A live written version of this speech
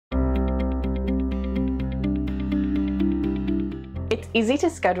easy to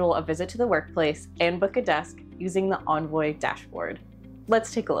schedule a visit to the workplace and book a desk using the Envoy dashboard.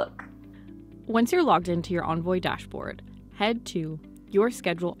 Let's take a look. Once you're logged into your Envoy dashboard, head to Your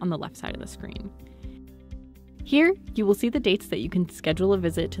Schedule on the left side of the screen. Here, you will see the dates that you can schedule a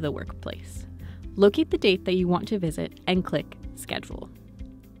visit to the workplace. Locate the date that you want to visit and click Schedule.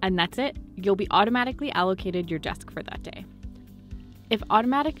 And that's it. You'll be automatically allocated your desk for that day. If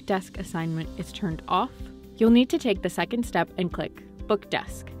automatic desk assignment is turned off, you'll need to take the second step and click Book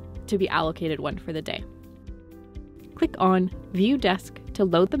Desk to be allocated one for the day. Click on View Desk to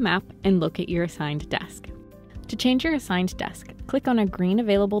load the map and locate your assigned desk. To change your assigned desk, click on a green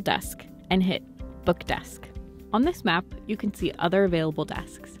available desk and hit Book Desk. On this map, you can see other available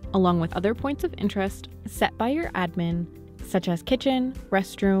desks, along with other points of interest set by your admin, such as kitchen,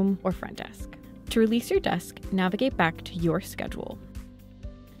 restroom, or front desk. To release your desk, navigate back to your schedule.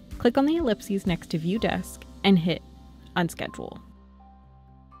 Click on the ellipses next to View Desk and hit Unschedule.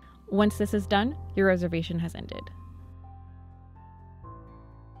 Once this is done, your reservation has ended.